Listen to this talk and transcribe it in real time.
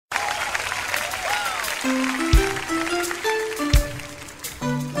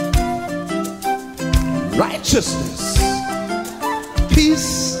Righteousness,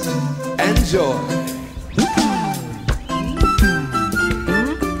 peace, and joy.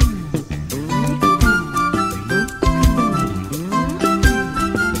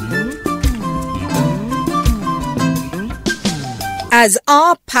 As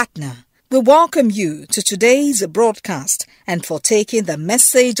our partner, we welcome you to today's broadcast and for taking the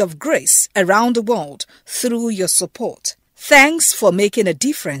message of grace around the world through your support. Thanks for making a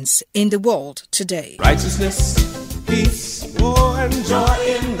difference in the world today. Righteousness, peace, and joy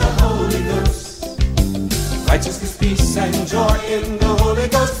in the Holy Ghost. Righteousness, peace, and joy in the Holy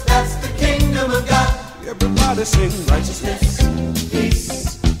Ghost. That's the kingdom of God. Everybody sing righteousness,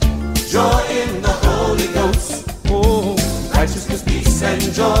 peace, joy in the Holy Ghost. Oh, righteousness, peace, and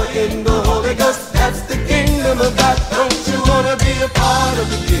joy in the Holy Ghost. That's the kingdom of God. Don't you want to be a part of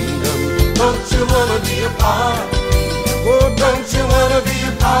the kingdom? Don't you want to be a part? Oh, don't you want to be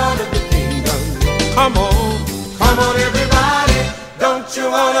a part of the kingdom? Come on everybody. Don't you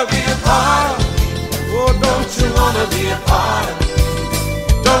want to be a part? Oh, don't you want to be a part?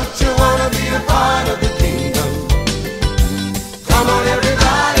 Don't you want to be a part of the kingdom? Come on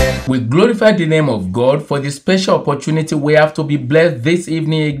everybody. We glorify the name of God for the special opportunity we have to be blessed this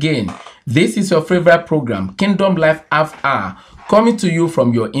evening again. This is your favorite program, Kingdom Life Half Hour, coming to you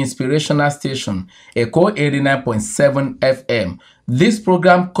from your inspirational station, Echo 89.7 FM. This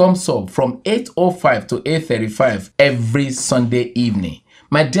program comes up from 8:05 to 8:35 every Sunday evening.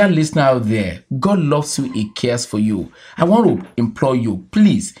 My dear listener out there, God loves you, He cares for you. I want to implore you,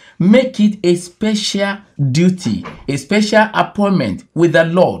 please make it a special duty, a special appointment with the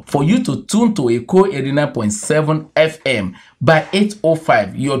Lord for you to tune to Echo 89.7 FM by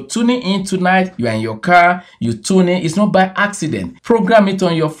 8:05. You're tuning in tonight, you are in your car, you tune in, it's not by accident. Program it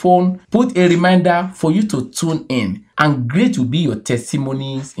on your phone, put a reminder for you to tune in. And great will be your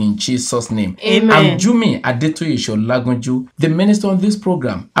testimonies in Jesus' name. Amen. I'm Jumi Adetoye Lagunju, the minister on this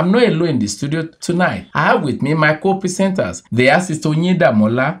program. I'm not alone in the studio tonight. I have with me my co-presenters. They are Sister Onyinda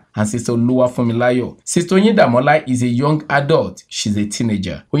Mola and Sister Oluwafunmilayo. Sister Onyinda Mola is a young adult. She's a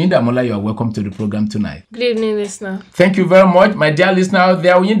teenager. Onyinda Mola, you are welcome to the program tonight. Good evening, listener. Thank you very much, my dear listener out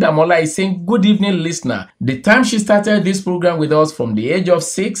there. Onyinda Mola is saying, good evening, listener. The time she started this program with us from the age of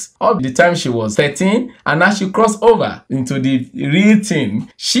 6 up to the time she was 13, and now she crossed over into the real thing.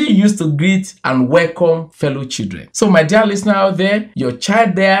 She used to greet and welcome fellow children. So my dear listener out there, your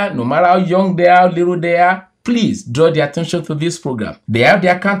child there, no matter how young they are, little they are, please draw their attention to this program. They have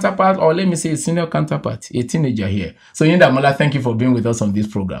their counterpart, or let me say a senior counterpart, a teenager here. So Onyinda Mola, thank you for being with us on this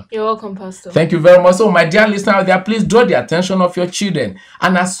program. You're welcome, Pastor. Thank you very much. So my dear listener out there, please draw the attention of your children.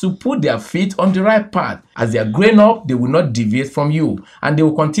 And as you put their feet on the right path, as they are growing up, they will not deviate from you. And they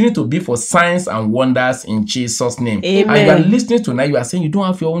will continue to be for signs and wonders in Jesus' name. Amen. And you are listening tonight, you are saying you don't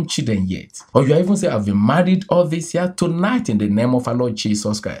have your own children yet. Or you are even saying, I've been married all this year. Tonight, in the name of our Lord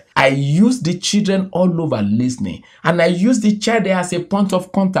Jesus Christ, I use the children all over listening. And I use the child there as a point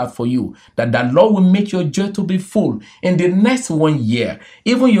of contact for you, that the Lord will make your joy to be full in the next 1 year.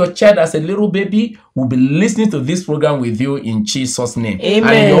 Even your child as a little baby will be listening to this program with you in Jesus' name. Amen.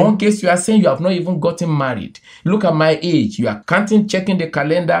 And in your own case, you are saying you have not even gotten married. Look at my age. You are counting, checking the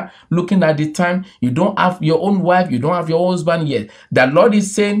calendar, looking at the time. You don't have your own wife. You don't have your husband yet. The Lord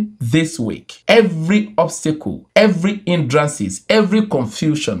is saying this week, every obstacle, every hindrances, every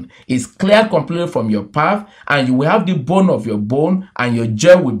confusion is cleared completely from your path, and you will have the bone of your bone, and your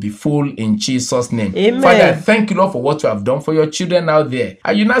joy will be full in Jesus' name. Amen. Father, I thank you, Lord, for what you have done for your children out there.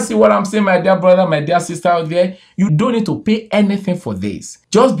 And you now see what I'm saying, my dear brother, my dear sister out there. You don't need to pay anything for this.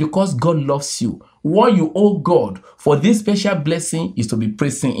 Just because God loves you, what you owe God for this special blessing is to be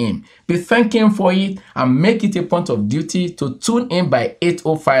praising Him. Be thanking Him for it and make it a point of duty to tune in by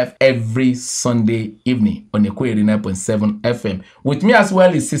 8:05 every Sunday evening on Echo 89.7 FM. With me as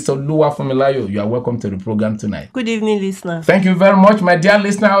well is Sister Oluwafunmilayo. You are welcome to the program tonight. Good evening, listener. Thank you very much, my dear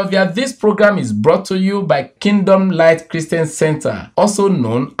listener out there. This program is brought to you by Kingdom Light Christian Center, also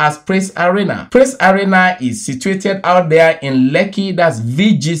known as Praise Arena. Praise Arena is situated out there in Lekki, that's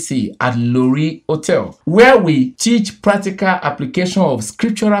VGC at Lori Hotel, where we teach practical application of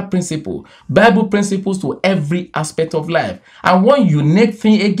scriptural principle, Bible principles to every aspect of life. And one unique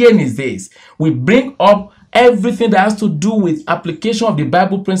thing again is this: we bring up everything that has to do with application of the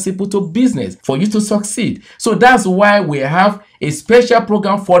Bible principle to business for you to succeed. So that's why we have a special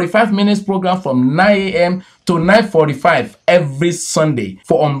program, 45 minutes program from 9 a.m. to 9:45 every Sunday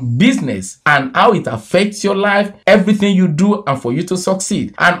for on business and how it affects your life, everything you do, and for you to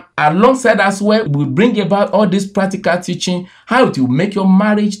succeed. And alongside as well, we bring about all this practical teaching, how it will make your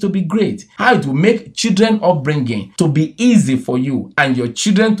marriage to be great, how it will make children upbringing to be easy for you and your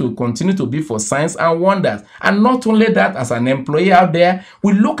children to continue to be for signs and wonders. And not only that, as an employee out there,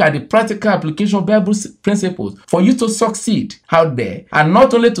 we look at the practical application of Bible principles for you to succeed out there, and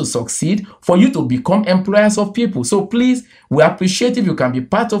not only to succeed, for you to become employers of people. So please, we appreciate if you can be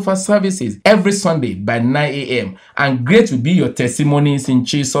part of our services every Sunday by 9 a.m. and great will be your testimonies in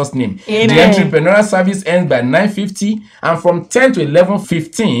Jesus' name. Amen. The entrepreneurial service ends by 9:50, and from 10 to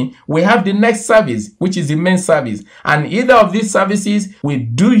 11:15 we have the next service, which is the main service. And either of these services will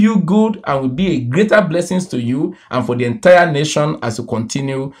do you good and will be a greater blessings to you and for the entire nation as you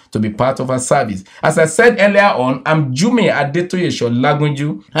continue to be part of our service. As I said earlier on, I'm Jumi Adetoye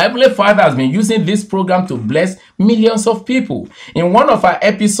Sholagunju. Heavenly Father has been using this program to bless millions of people. In one of our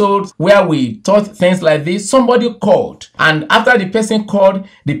episodes where we taught things like this, somebody called, and after the person called,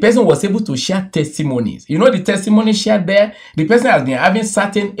 the person was able to share testimonies. You know, the testimony shared there, the person has been having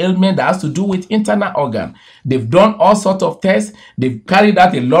certain ailment that has to do with internal organ. They've done all sorts of tests, they've carried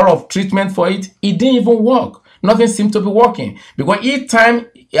out a lot of treatment for it. It didn't even work. Nothing seemed to be working because each time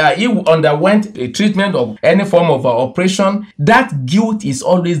he underwent a treatment of any form of operation, that guilt is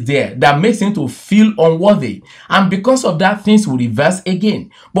always there that makes him to feel unworthy. And because of that, things will reverse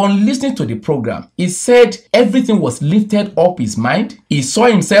again. But on listening to the program, he said everything was lifted up his mind. He saw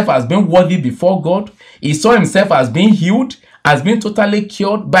himself as being worthy before God. He saw himself as being healed, has been totally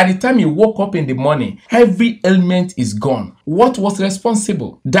cured. By the time he woke up in the morning, every ailment is gone. What was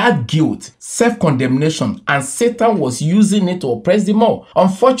responsible? That guilt, self-condemnation, and Satan was using it to oppress him more.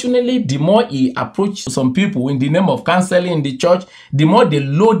 Unfortunately, the more he approached some people in the name of counseling in the church, the more they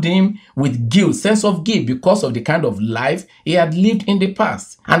load him with guilt, sense of guilt, because of the kind of life he had lived in the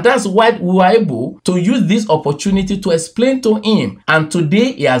past. And that's why we were able to use this opportunity to explain to him. And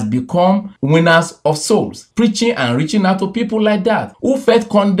today he has become winners of souls, preaching and reaching out to people like that who felt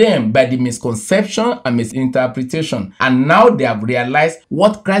condemned by the misconception and misinterpretation. And now they have realized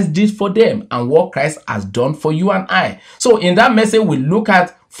what Christ did for them and what Christ has done for you and I. So in that message, we look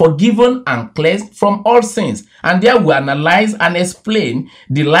at forgiven and cleansed from all sins. And there we analyze and explain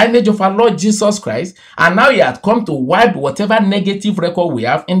the lineage of our Lord Jesus Christ. And now he had come to wipe whatever negative record we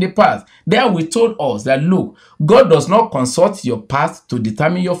have in the past. There we told us that, look, God does not consult your past to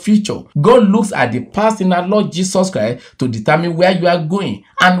determine your future. God looks at the past in our Lord Jesus Christ to determine where you are going.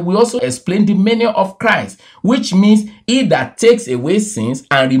 And we also explain the meaning of Christ, which means he that takes away sins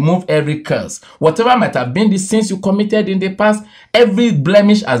and remove every curse. Whatever might have been the sins you committed in the past, every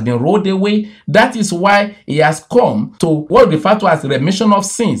blemish has been rolled away. That is why he has come to what we refer to as remission of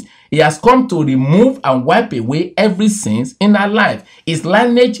sins. He has come to remove and wipe away every sins in our life. His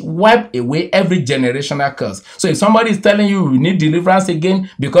lineage wiped away every generational curse. So if somebody is telling you you need deliverance again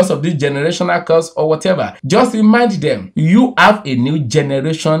because of this generational curse or whatever, just remind them you have a new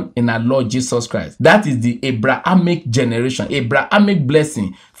generation in our Lord Jesus Christ. That is the Abrahamic generation, Abrahamic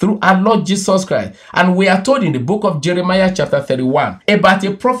blessing through our Lord Jesus Christ. And we are told in the book of Jeremiah chapter 31 about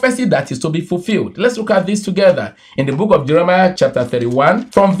a prophecy that is to be fulfilled. Let's look at this together. In the book of Jeremiah chapter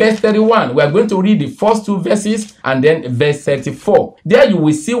 31 from verse 31, we are going to read the first two verses and then verse 34. There you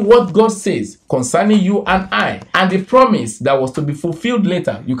will see what God says concerning you and I, and the promise that was to be fulfilled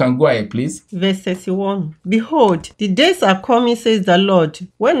later. You can go ahead, please. Verse 31. Behold, the days are coming, says the Lord,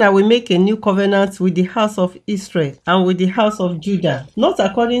 when I will make a new covenant with the house of Israel and with the house of Judah, not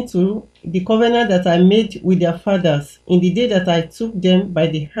according to the covenant that I made with their fathers in the day that I took them by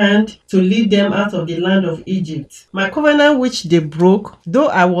the hand to lead them out of the land of Egypt. My covenant which they broke, though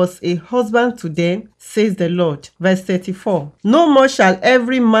I was a husband to them, says the Lord. Verse 34. No more shall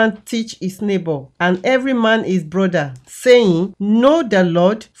every man teach his neighbor, and every man his brother, saying, Know the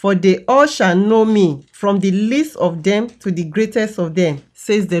Lord, for they all shall know me, from the least of them to the greatest of them,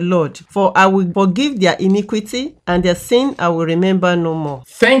 says the Lord. For I will forgive their iniquity, and their sin I will remember no more.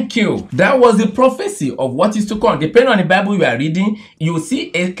 Thank you. That was the prophecy of what is to come. Depending on the Bible you are reading, you will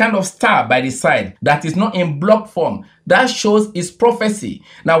see a kind of star by the side that is not in block form. That shows his prophecy.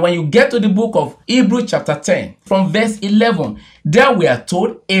 Now, when you get to the book of Hebrews chapter 10, from verse 11, there we are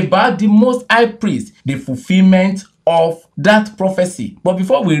told about the Most High Priest, the fulfillment of that prophecy. But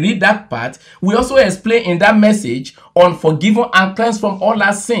before we read that part, we also explain in that message on forgiven and cleansed from all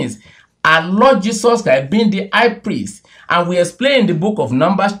our sins. our Lord Jesus Christ being the high priest. And we explain in the book of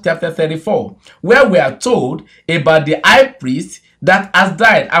Numbers chapter 34, where we are told about the high priest that has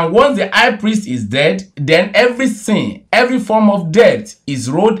died. And once the high priest is dead, then every sin, every form of debt is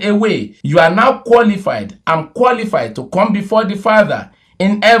rolled away. You are now qualified. I'm qualified to come before the Father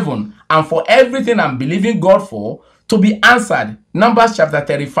in heaven, and for everything I'm believing God for to be answered. Numbers chapter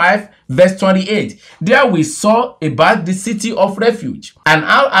 35 verse 28. There we saw about the city of refuge and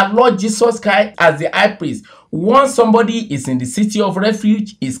how our Lord Jesus Christ as the high priest, once somebody is in the city of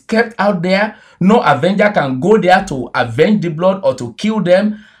refuge, is kept out there, no avenger can go there to avenge the blood or to kill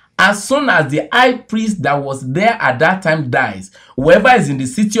them. As soon as the high priest that was there at that time dies, whoever is in the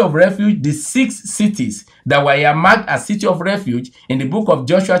city of refuge, the 6 cities that were marked as city of refuge in the book of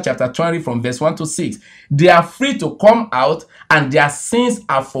Joshua chapter 20 from verse 1 to 6, they are free to come out and their sins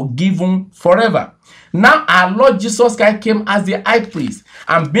are forgiven forever. Now our Lord Jesus Christ came as the high priest,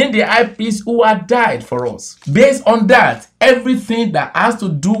 and being the high priest who had died for us. Based on that, everything that has to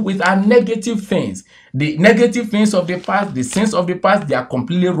do with our negative things, the negative things of the past, the sins of the past, they are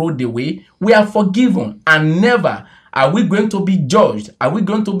completely rolled away. We are forgiven, and never are we going to be judged, are we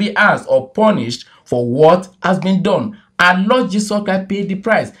going to be asked or punished for what has been done. Our Lord Jesus Christ paid the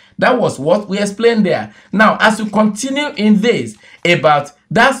price. That was what we explained there. Now, as we continue in this about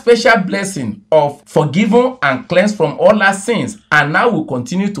that special blessing of forgiven and cleansed from all our sins, and now we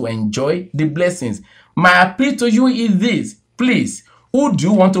continue to enjoy the blessings. My appeal to you is this: please, who do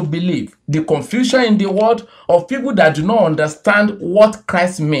you want to believe? The confusion in the world of people that do not understand what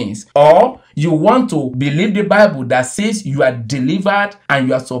Christ means, or you want to believe the Bible that says you are delivered and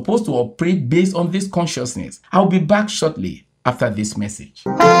you are supposed to operate based on this consciousness? I'll be back shortly after this message.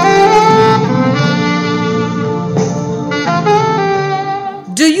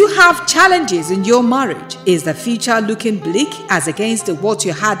 Do you have challenges in your marriage? Is the future looking bleak as against what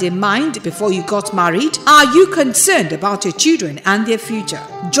you had in mind before you got married? Are you concerned about your children and their future?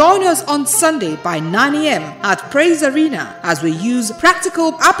 Join us on Sunday by 9 a.m. at Praise Arena as we use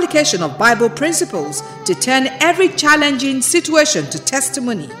practical application of Bible principles to turn every challenging situation to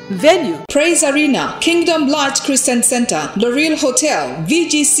testimony. Venue: Praise Arena, Kingdom Light Christian Center, L'Oreal Hotel,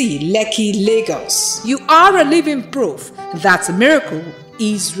 VGC, Lekki, Lagos. You are a living proof that a miracle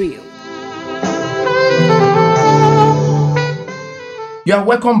is real. You are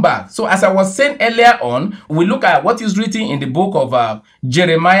welcome back. So as I was saying earlier on, we look at what is written in the book of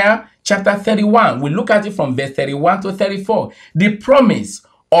Jeremiah chapter 31. We look at it from verse 31 to 34. The promise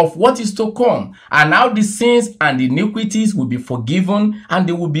of what is to come, and how the sins and the iniquities will be forgiven and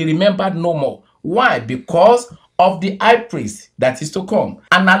they will be remembered no more. Why? Because of the high priest that is to come.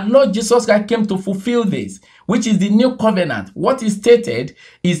 And our Lord Jesus Christ came to fulfill this, which is the new covenant. What is stated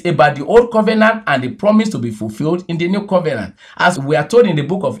is about the old covenant and the promise to be fulfilled in the new covenant, as we are told in the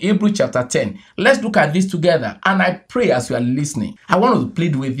book of Hebrews chapter 10. Let's look at this together. And I pray as you are listening, I want to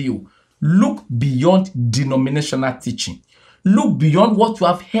plead with you, look beyond denominational teaching. Look beyond what you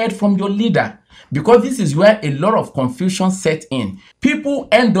have heard from your leader, because this is where a lot of confusion set in. People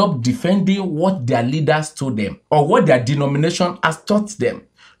end up defending what their leaders told them or what their denomination has taught them,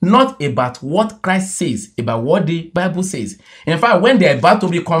 not about what Christ says, about what the Bible says. In fact, when they're about to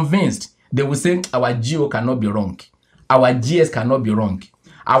be convinced, they will say, our GO cannot be wrong. Our GS cannot be wrong.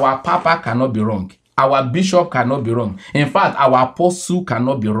 Our Papa cannot be wrong. Our Bishop cannot be wrong. In fact, our Apostle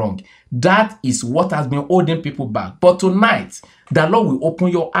cannot be wrong. That is what has been holding people back. But tonight, the Lord will open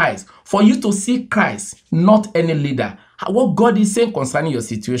your eyes for you to see Christ, not any leader. What God is saying concerning your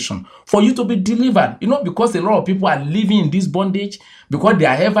situation, for you to be delivered. You know, because a lot of people are living in this bondage, because they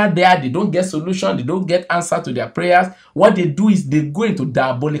are ever there, they don't get solution, they don't get answer to their prayers. What they do is they go into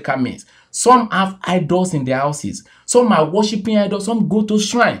diabolical means. Some have idols in their houses. Some are worshiping idols. Some go to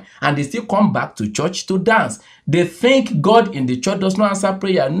shrine and they still come back to church to dance. They think God in the church does not answer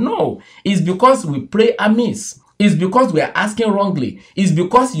prayer. No, it's because we pray amiss. It's because we are asking wrongly. It's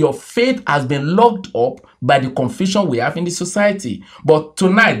because your faith has been locked up by the confusion we have in the society. But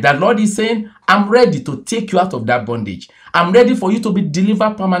tonight, the Lord is saying, I'm ready to take you out of that bondage. I'm ready for you to be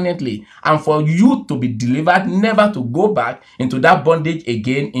delivered permanently, and for you to be delivered, never to go back into that bondage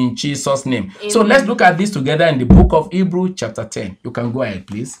again, in Jesus' name. Amen. So let's look at this together in the book of Hebrews chapter 10. You can go ahead,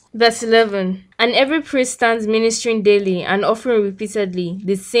 please. Verse 11. And every priest stands ministering daily and offering repeatedly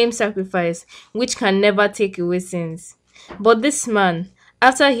the same sacrifice, which can never take away sins. But this man,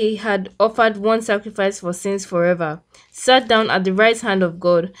 after he had offered one sacrifice for sins forever, sat down at the right hand of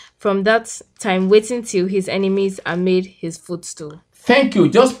God, from that time waiting till his enemies are made his footstool. Thank you.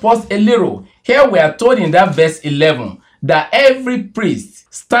 Just pause a little. Here we are told in that verse 11 that every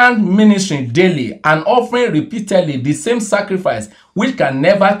priest stand ministering daily and offering repeatedly the same sacrifice which can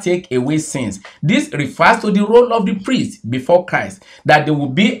never take away sins. This refers to the role of the priest before Christ, that they will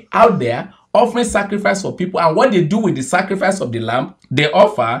be out there offering sacrifice for people, and what they do with the sacrifice of the lamb they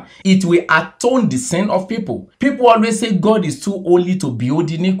offer, it will atone the sin of people. People always say God is too holy to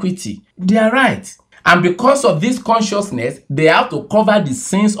behold iniquity. They are right. And because of this consciousness, they have to cover the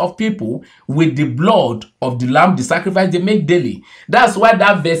sins of people with the blood of the lamb, the sacrifice they make daily. That's why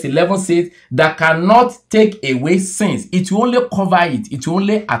that verse 11 says, that cannot take away sins. It will only cover it. It will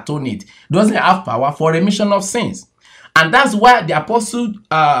only atone it. It doesn't have power for remission of sins. And that's why the apostle,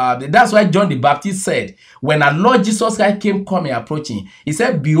 that's why John the Baptist said, when our Lord Jesus Christ came coming approaching, he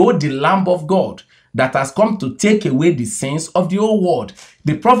said, behold the Lamb of God that has come to take away the sins of the whole world.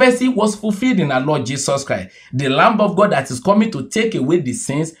 The prophecy was fulfilled in our Lord Jesus Christ. The Lamb of God that is coming to take away the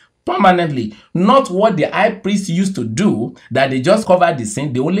sins permanently. Not what the high priest used to do, that they just covered the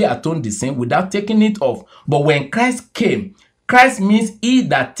sin, they only atoned the sin without taking it off. But when Christ came, Christ means he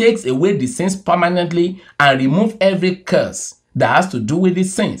that takes away the sins permanently and remove every curse that has to do with the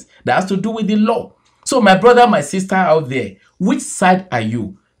sins, that has to do with the law. So my brother, my sister out there, which side are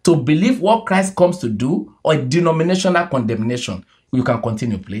you? To believe what Christ comes to do, or denominational condemnation? You can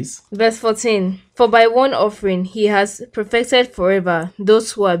continue, please. Verse 14. For by one offering he has perfected forever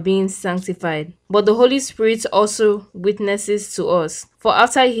those who are being sanctified. But the Holy Spirit also witnesses to us. For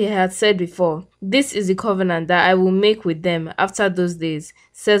after he had said before, this is the covenant that I will make with them after those days,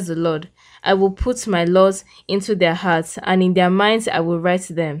 says the Lord. I will put my laws into their hearts, and in their minds I will write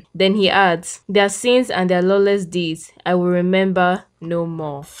them. Then he adds, their sins and their lawless deeds I will remember no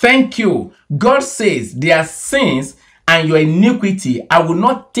more. Thank you. God says their sins and your iniquity I will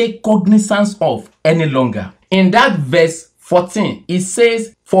not take cognizance of any longer. In that verse 14, it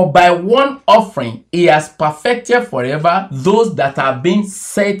says, for by one offering he has perfected forever those that are being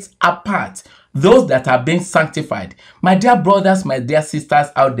set apart, those that are being sanctified. My dear brothers, my dear sisters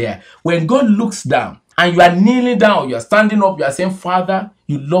out there, when God looks down and you are kneeling down, you are standing up, you are saying, Father,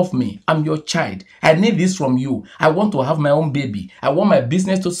 you love me, I'm your child, I need this from you, I want to have my own baby, I want my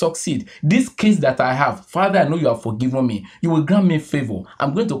business to succeed, this case that I have, Father, I know you have forgiven me, you will grant me favor,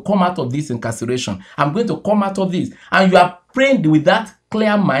 I'm going to come out of this incarceration, I'm going to come out of this, and you are praying with that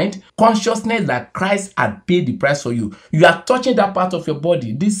clear mind, consciousness that Christ had paid the price for you. You are touching that part of your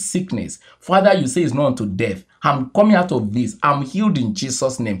body, this sickness. Father, you say it's not unto death. I'm coming out of this. I'm healed in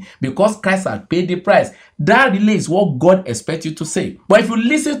Jesus' name because Christ had paid the price. That really is what God expects you to say. But if you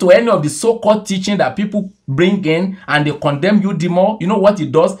listen to any of the so-called teaching that people bring in and they condemn you the more, you know what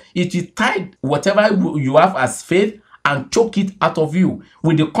it does? It will tie whatever you have as faith and choke it out of you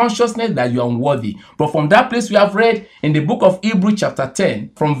with the consciousness that you are unworthy. But from that place we have read in the book of Hebrews chapter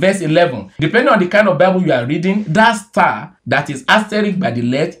 10 from verse 11, depending on the kind of Bible you are reading, that star that is asterisk by the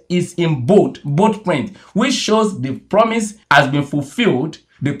left is in bold print, which shows the promise has been fulfilled,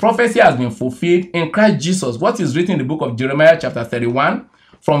 the prophecy has been fulfilled in Christ Jesus. What is written in the book of Jeremiah chapter 31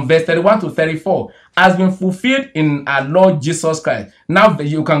 from verse 31 to 34 has been fulfilled in our Lord Jesus Christ. Now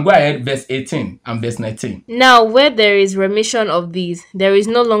you can go ahead, verse 18 and verse 19. Now where there is remission of these, there is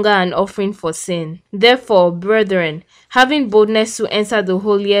no longer an offering for sin. Therefore, brethren, having boldness to enter the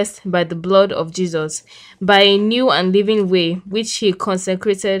holiest by the blood of Jesus, by a new and living way which he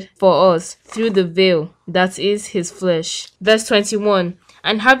consecrated for us through the veil, that is his flesh. Verse 21.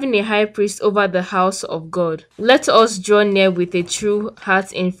 And having a high priest over the house of God, let us draw near with a true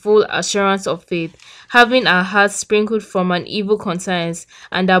heart in full assurance of faith, having our hearts sprinkled from an evil conscience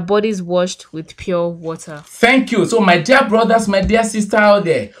and our bodies washed with pure water. Thank you. So my dear brothers, my dear sister out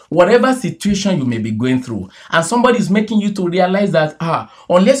there, whatever situation you may be going through, and somebody is making you to realize that,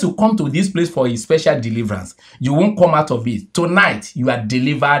 unless you come to this place for a special deliverance, you won't come out of it. Tonight, you are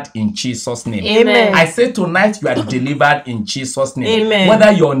delivered in Jesus' name. Amen. I say tonight, you are delivered in Jesus' name. Amen.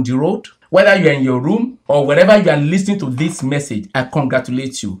 Whether you're on the road, whether you're in your room, or wherever you are listening to this message, I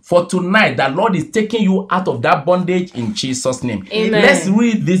congratulate you. For tonight, the Lord is taking you out of that bondage in Jesus' name. Amen. Let's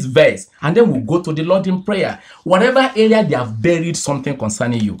read this verse, and then we'll go to the Lord in prayer. Whatever area they have buried something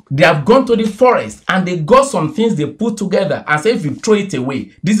concerning you, they have gone to the forest, and they got some things they put together, and say if you throw it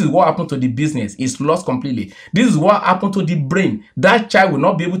away, this is what happened to the business. It's lost completely. This is what happened to the brain. That child will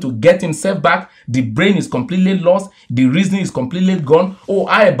not be able to get himself back. The brain is completely lost. The reasoning is completely gone. Oh,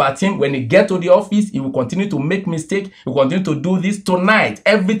 how about him? When he get to the office, he will continue to make mistakes, you continue to do this, tonight,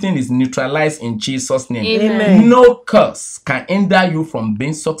 everything is neutralized in Jesus' name. Amen. No curse can hinder you from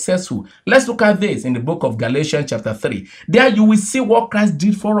being successful. Let's look at this in the book of Galatians chapter 3. There you will see what Christ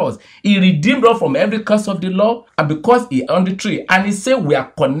did for us. He redeemed us from every curse of the law, and because he on the tree, and he said we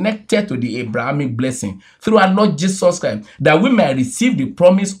are connected to the Abrahamic blessing through our Lord Jesus Christ, that we may receive the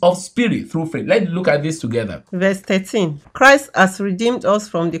promise of spirit through faith. Let's look at this together. Verse 13. Christ has redeemed us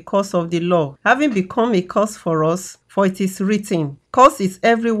from the curse of the law, having become a curse for us, for it is written, "Cursed is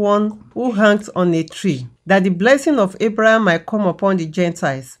everyone who hangs on a tree, that the blessing of Abraham might come upon the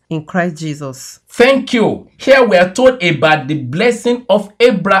Gentiles in Christ Jesus." Thank you. Here we are told about the blessing of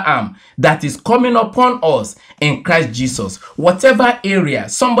Abraham that is coming upon us in Christ Jesus. Whatever area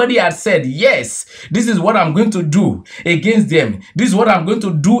somebody has said, yes, this is what I'm going to do against them, this is what I'm going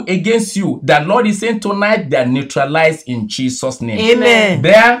to do against you, the Lord is saying tonight they are neutralized in Jesus' name. Amen.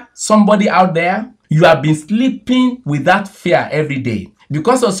 There, somebody out there, you have been sleeping with that fear every day.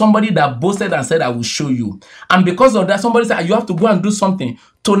 Because of somebody that boasted and said, I will show you. And because of that, somebody said, you have to go and do something.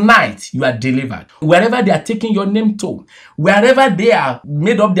 Tonight, you are delivered. Wherever they are taking your name to, wherever they are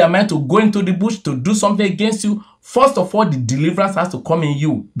made up their mind to go into the bush to do something against you, first of all, the deliverance has to come in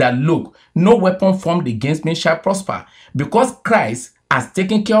you. That look, no weapon formed against me shall prosper. Because Christ has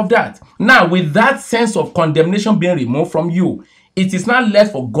taken care of that. Now, with that sense of condemnation being removed from you, it is not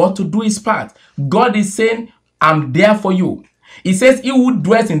left for God to do his part. God is saying, I'm there for you. He says, he who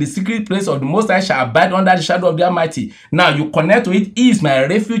dwells in the secret place of the Most High shall abide under the shadow of the Almighty. Now you connect to it. He is my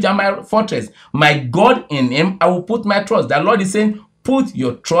refuge and my fortress. My God, in him I will put my trust. The Lord is saying, put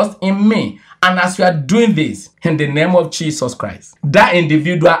your trust in me. And as you are doing this, in the name of Jesus Christ, that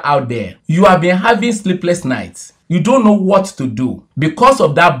individual out there, you have been having sleepless nights. You don't know what to do because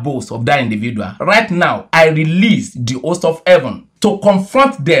of that boast of that individual. Right now, I release the host of heaven to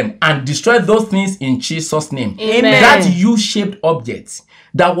confront them and destroy those things in Jesus' name. Amen. That U-shaped object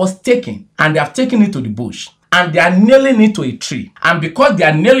that was taken, and they have taken it to the bush, and they are nailing it to a tree. And because they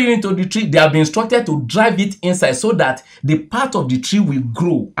are nailing it to the tree, they have been instructed to drive it inside so that the part of the tree will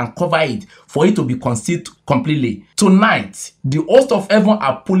grow and cover it for it to be concealed completely. Tonight, the host of heaven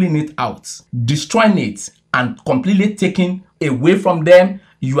are pulling it out, destroying it, and completely taking away from them.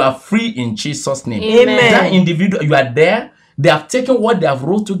 You are free in Jesus' name. Amen. That individual, you are there. They have taken what they have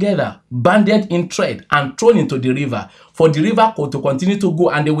rolled together, banded in thread, and thrown into the river. For the river to continue to go,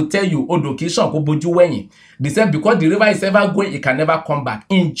 and they will tell you, they said, because the river is ever going, it can never come back.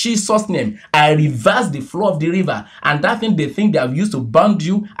 In Jesus' name, I reverse the flow of the river, and that thing they think they have used to bound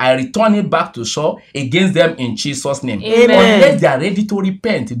you, I return it back to shore against them in Jesus' name. Amen. Unless they are ready to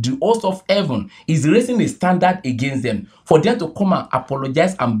repent, the host of heaven is raising a standard against them for them to come and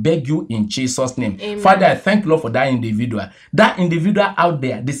apologize and beg you in Jesus' name. Amen. Father, I thank you, Lord, for that individual. That individual out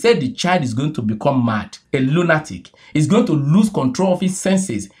there, they said the child is going to become mad, a lunatic. Is going to lose control of his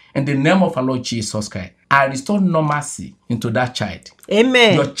senses. In the name of our Lord Jesus Christ, I restore normalcy into that child.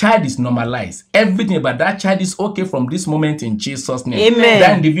 Amen. Your child is normalized. Everything about that child is okay from this moment in Jesus' name. Amen.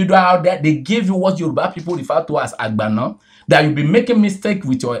 That individual out there, they give you what Yoruba people refer to as agbana. That you'll be making mistake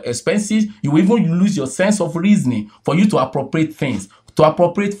with your expenses. You will even lose your sense of reasoning for you to appropriate things, to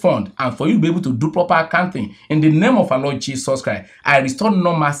appropriate fund, and for you to be able to do proper accounting. In the name of our Lord Jesus Christ, I restore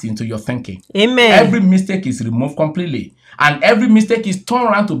normalcy into your thinking. Amen. Every mistake is removed completely, and every mistake is turned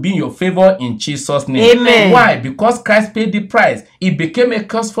around to be in your favor in Jesus' name. Amen. Why? Because Christ paid the price. It became a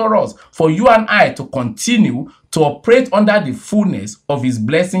curse for us, for you and I to continue to operate under the fullness of his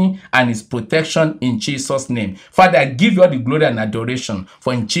blessing and his protection in Jesus' name. Father, I give you all the glory and adoration,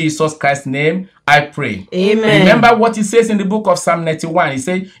 for in Jesus Christ's name I pray. Amen. Remember what he says in the book of Psalm 91. He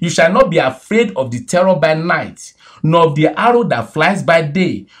says, you shall not be afraid of the terror by night, nor of the arrow that flies by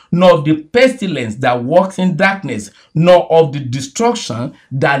day, nor of the pestilence that walks in darkness, nor of the destruction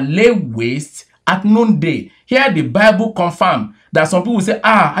that lay waste at noonday. Here the Bible confirms that some people say,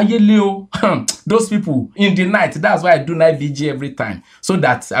 ayeleo, those people in the night. That's why I do night vigil every time, so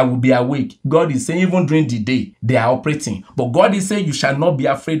that I will be awake. God is saying even during the day, they are operating. But God is saying you shall not be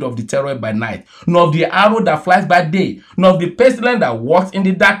afraid of the terror by night, nor of the arrow that flies by day, nor of the pestilence that walks in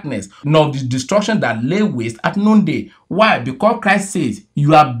the darkness, nor of the destruction that lay waste at noonday. Why? Because Christ says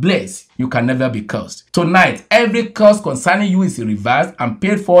you are blessed, you can never be cursed. Tonight, every curse concerning you is reversed and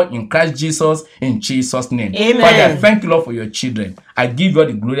paid for in Christ Jesus, in Jesus' name. Amen. Father, thank you, Lord, for your children. I give you all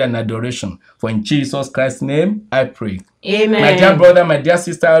the glory and adoration. For in Jesus Christ's name, I pray. Amen. My dear brother, my dear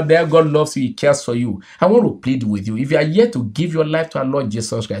sister out there, God loves you, he cares for you. I want to plead with you. If you are yet to give your life to our Lord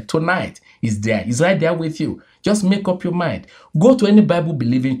Jesus Christ, tonight is there. He's right there with you. Just make up your mind. Go to any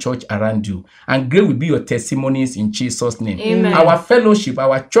Bible-believing church around you, and great will be your testimonies in Jesus' name. Amen. Our fellowship,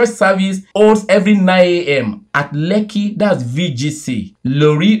 our church service holds every 9 a.m. at Lekki, that's VGC,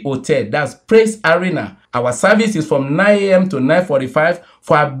 Lori Hotel, that's Praise Arena. Our service is from 9 a.m. to 9:45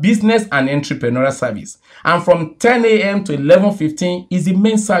 for our business and entrepreneurial service. And from 10 a.m. to 11:15 is the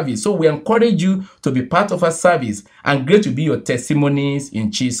main service. So we encourage you to be part of our service, and great to be your testimonies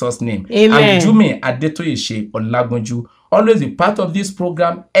in Jesus' name. Amen. I'm Jume Adetoyeshe Olagunju. Always be part of this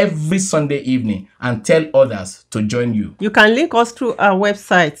program every Sunday evening and tell others to join you. You can link us through our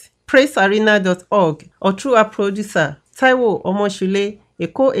website, praisearena.org, or through our producer, Taiwo Omoshule,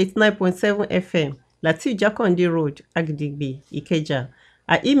 Eko 89.7 FM, Latif Jakonde Road, Agdigbe, Ikeja.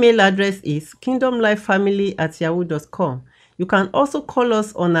 Our email address is kingdomlifefamily@yahoo.com. You can also call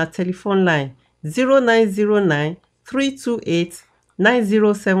us on our telephone line 0909 328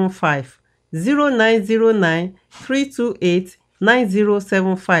 9075. 0909 328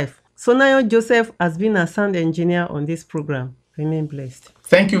 9075. Sonayo Joseph has been a sound engineer on this program. Remain blessed.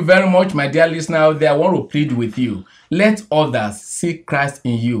 Thank you very much, my dear listener out there. I want to plead with you. Let others see Christ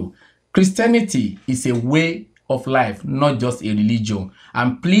in you. Christianity is a way of life, not just a religion.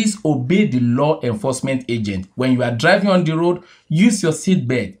 And please obey the law enforcement agent. When you are driving on the road, use your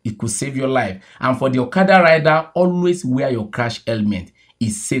seatbelt. It could save your life. And for the Okada rider, always wear your crash helmet.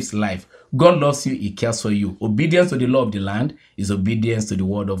 It saves life. God loves you. He cares for you. Obedience to the law of the land is obedience to the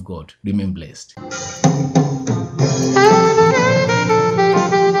word of God. Remain blessed.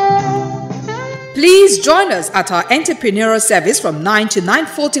 Please join us at our entrepreneurial service from 9 to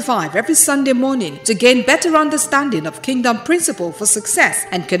 9:45 every Sunday morning to gain better understanding of kingdom principle for success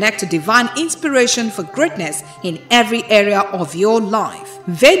and connect to divine inspiration for greatness in every area of your life.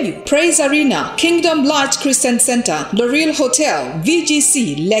 Venue: Praise Arena, Kingdom Light Christian Center, L'Oreal Hotel,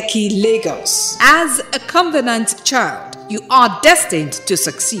 VGC, Lekki, Lagos. As a covenant child, you are destined to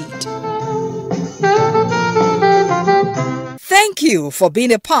succeed. Thank you for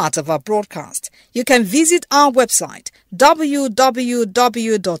being a part of our broadcast. You can visit our website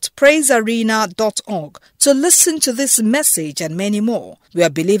www.praisearena.org to listen to this message and many more. We are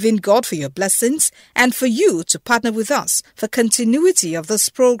believing God for your blessings and for you to partner with us for continuity of this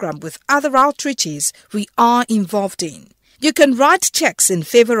program with other outreaches we are involved in. You can write checks in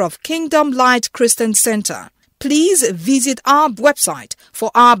favor of Kingdom Light Christian Center. Please visit our website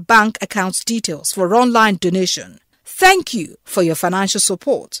for our bank account details for online donation. Thank you for your financial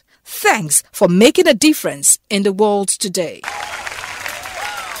support. Thanks for making a difference in the world today.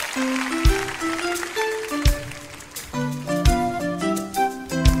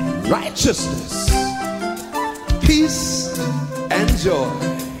 Righteousness, peace, and joy.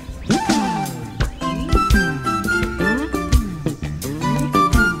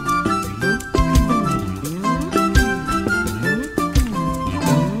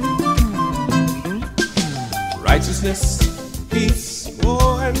 Righteousness, peace,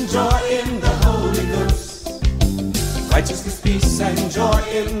 and joy in the Holy Ghost. Righteousness, peace, and joy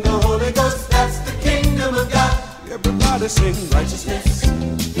in the Holy Ghost. That's the kingdom of God. Everybody sing righteousness,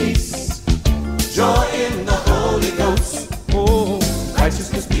 peace, joy in the Holy Ghost. Oh,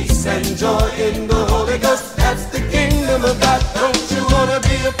 righteousness, peace, and joy in the Holy Ghost. That's the kingdom of God. Don't you wanna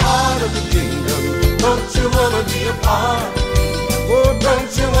be a part of the kingdom? Don't you wanna be a part? Oh,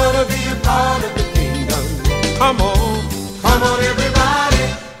 don't you wanna be a part of the kingdom? Come on everybody,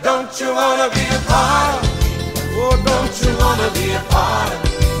 don't you wanna be a part? Oh, don't you wanna